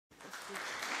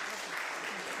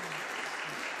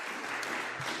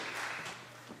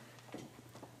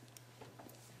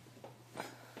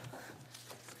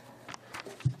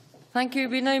Thank you.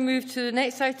 We now move to the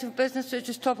next item of business, which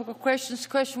is topical questions.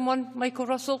 Question 1, Michael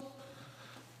Russell.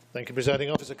 Thank you, Presiding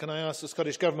Officer. Can I ask the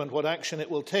Scottish Government what action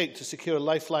it will take to secure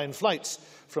lifeline flights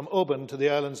from Oban to the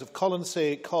islands of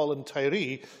Colonsay, Coll and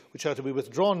Tiree, which are to be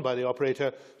withdrawn by the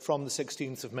operator from the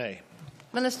 16th of May?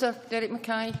 Minister Derek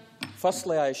Mackay.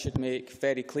 Firstly, I should make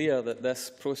very clear that this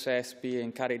process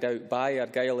being carried out by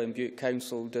Argyll and Bute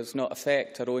Council does not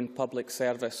affect our own public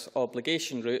service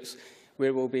obligation routes,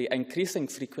 where will be increasing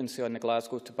frequency on the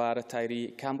Glasgow to Barra,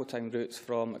 Tiree, Campbelltown routes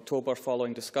from October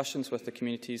following discussions with the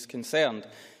communities concerned.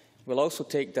 We will also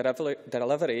take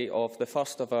delivery of the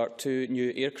first of our 2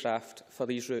 new aircraft for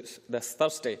these routes this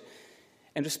Thursday.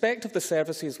 In respect of the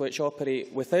services which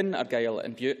operate within Argyll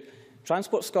and Bute,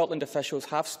 Transport Scotland officials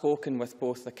have spoken with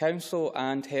both the Council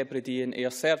and Hebridean Air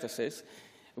Services.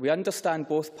 We understand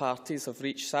both parties have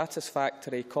reached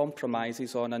satisfactory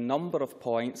compromises on a number of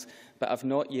points, but have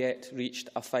not yet reached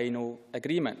a final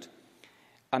agreement.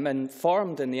 I am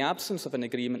informed in the absence of an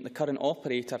agreement, the current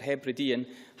operator, Hebridean,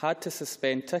 had to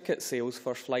suspend ticket sales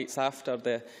for flights after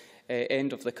the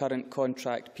end of the current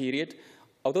contract period.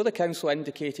 Although the Council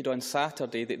indicated on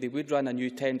Saturday that they would run a new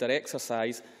tender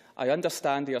exercise, I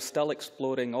understand they are still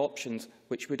exploring options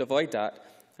which would avoid that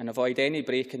and avoid any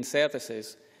break in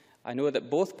services. I know that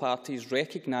both parties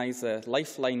recognise the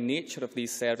lifeline nature of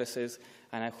these services,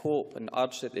 and I hope and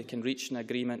urge that they can reach an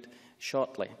agreement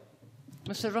shortly.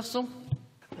 Mr Russell.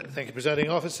 Thank you, Presiding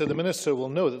Officer. The Minister will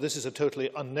know that this is a totally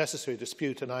unnecessary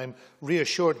dispute, and I am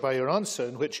reassured by your answer,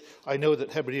 in which I know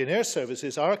that Hebridean Air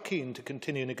Services are keen to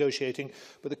continue negotiating,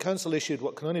 but the Council issued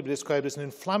what can only be described as an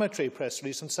inflammatory press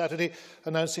release on Saturday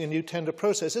announcing a new tender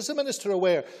process. Is the Minister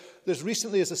aware that as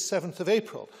recently as the 7th of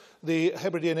April, the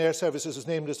Hebridean Air Services was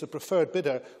named as the preferred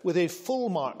bidder with a full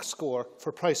mark score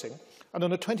for pricing, and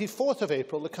on the 24th of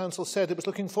April the Council said it was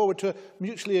looking forward to a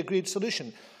mutually agreed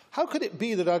solution? How could it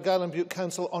be that Argyll and Bute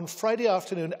Council on Friday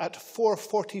afternoon at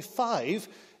 4:45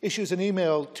 issues an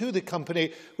email to the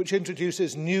company which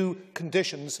introduces new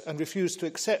conditions and refused to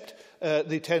accept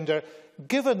the tender,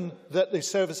 given that the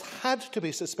service had to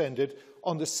be suspended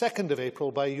on the 2nd of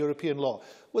April by European law?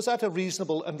 Was that a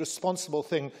reasonable and responsible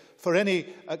thing for any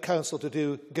council to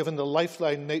do, given the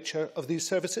lifeline nature of these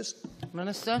services?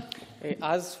 Minister.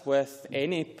 As with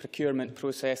any procurement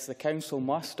process, the Council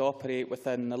must operate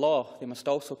within the law. They must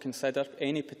also consider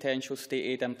any potential state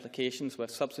aid implications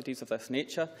with subsidies of this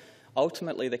nature.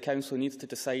 Ultimately, the Council needs to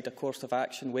decide a course of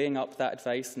action, weighing up that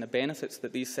advice and the benefits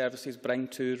that these services bring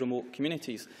to remote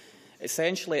communities.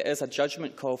 Essentially, it is a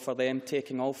judgment call for them,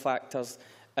 taking all factors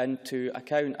into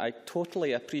account. I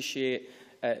totally appreciate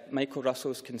Michael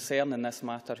Russell's concern in this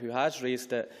matter, who has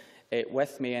raised it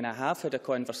with me, and I have had a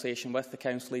conversation with the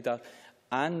Council Leader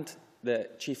and the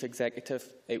Chief Executive.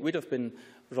 It would have been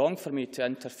wrong for me to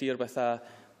interfere with a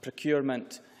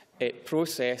procurement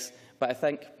process, but I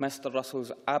think Mr Russell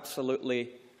is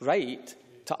absolutely right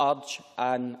to urge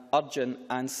an urgent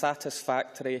and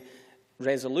satisfactory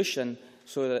resolution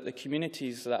so that the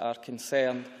communities that are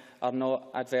concerned are not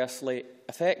adversely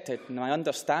affected. My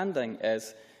understanding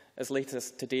is, as late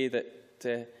as today, that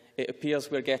it appears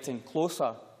we are getting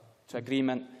closer to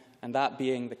agreement, and that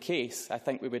being the case, I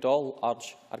think we would all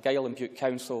urge Argyll and Bute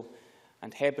Council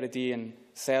and Hebridean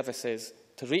Services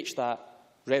to reach that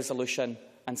resolution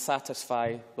and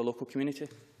satisfy the local community.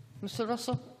 Mr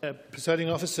Russell.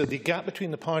 Presiding Officer, the gap between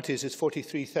the parties is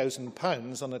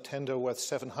 £43,000 on a tender worth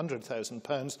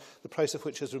 £700,000, the price of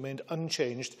which has remained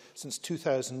unchanged since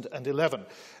 2011.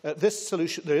 There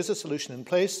is a solution in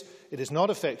place. It is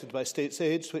not affected by state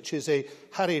aids, which is a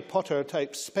Harry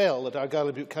Potter-type spell that Argyll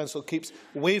and Bute Council keeps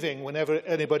waving whenever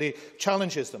anybody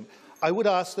challenges them. I would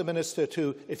ask the Minister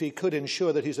to, if he could,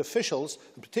 ensure that his officials,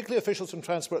 and particularly officials from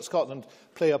Transport Scotland,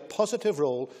 play a positive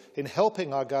role in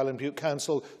helping Argyll and Bute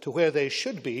Council to where they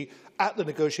should be at the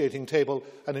negotiating table,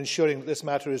 and ensuring that this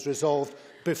matter is resolved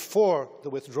before the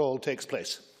withdrawal takes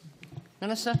place.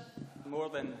 Minister. I'm more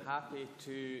than happy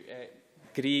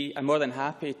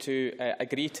to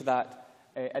agree to that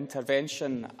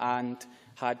intervention, and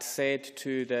had said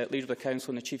to the Leader of the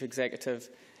Council and the Chief Executive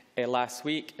last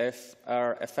week, if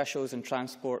our officials in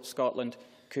Transport Scotland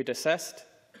could assist,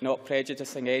 not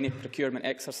prejudicing any procurement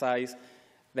exercise,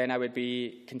 then I would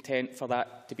be content for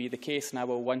that to be the case, and I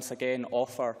will once again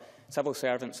offer civil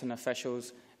servants and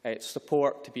officials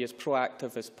support to be as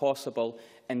proactive as possible,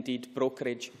 indeed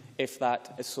brokerage, if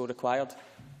that is so required.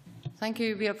 Thank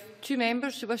you. We have 2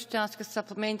 members who wish to ask a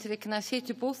supplementary. Can I say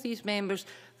to both these members,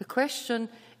 the question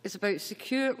is about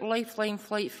secure lifeline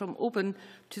flights from Oban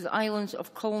to the islands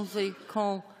of Colonsay,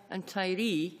 Coll and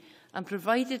Tiree, and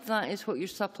provided that is what your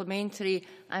supplementary,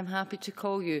 I'm happy to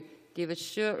call you. David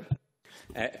Stewart.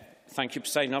 Thank you,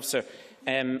 Presiding Officer.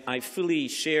 I fully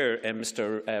share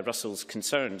Mr Russell's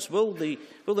concerns. Will the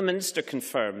Minister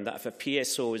confirm that if a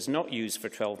PSO is not used for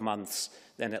 12 months,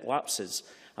 then it lapses?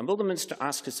 And will the Minister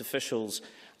ask his officials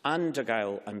and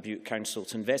Argyll and Bute Council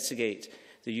to investigate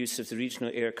the use of the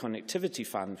Regional Air Connectivity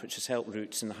Fund, which has helped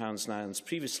routes in the Highlands and Islands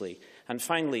previously? And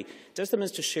finally, does the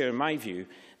Minister share my view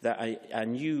that a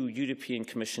new European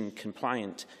Commission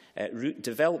compliant route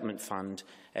development fund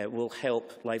will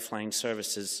help lifeline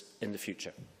services in the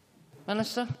future?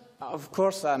 Minister. Of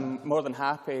course, I'm more than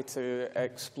happy to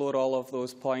explore all of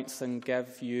those points and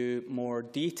give you more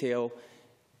detail.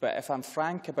 But if I'm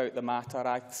frank about the matter,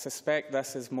 I suspect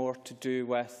this is more to do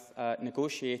with a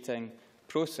negotiating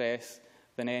process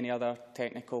than any other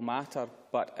technical matter.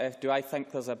 But do I think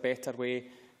there's a better way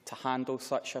to handle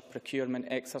such a procurement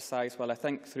exercise? Well, I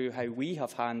think through how we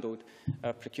have handled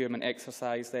our procurement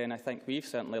exercise, then I think we've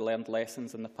certainly learned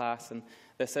lessons in the past, and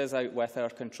this is out with our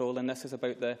control, and this is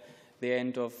about the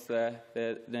end of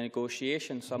the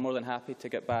negotiation. So I'm more than happy to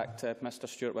get back to Mr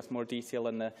Stewart with more detail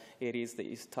in the areas that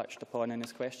he's touched upon in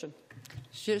his question.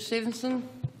 Stuart Stevenson.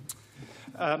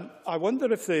 I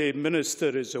wonder if the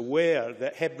Minister is aware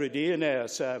that Hebridean Air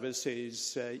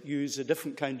Services use a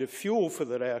different kind of fuel for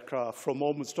their aircraft from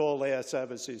almost all air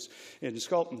services in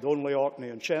Scotland. Only Orkney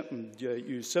and Shetland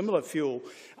use similar fuel,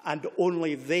 and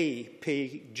only they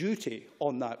pay duty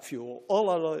on that fuel. All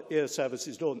other air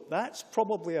services don't. That's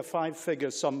probably a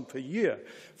 5-figure sum per year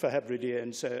for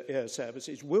Hebridean Air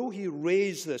Services. Will he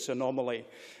raise this anomaly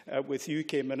with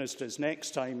UK ministers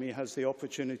next time he has the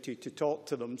opportunity to talk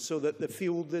to them, so that the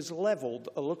field is levelled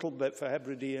a little bit for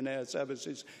Hebridean Air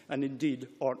Services and indeed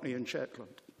Orkney and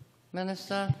Shetland?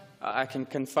 Minister. I can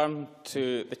confirm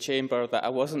to the Chamber that I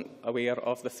wasn't aware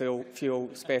of the fuel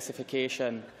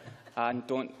specification and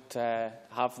don't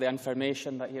have the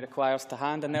information that he requires to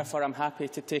hand, and therefore I'm happy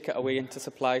to take it away and to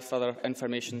supply further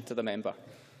information to the member.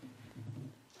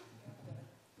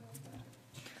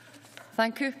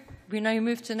 Thank you. We now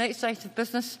move to the next item of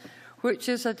business, which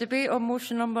is a debate on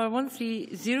motion number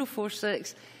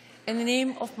 13046 in the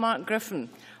name of Mark Griffin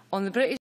on the British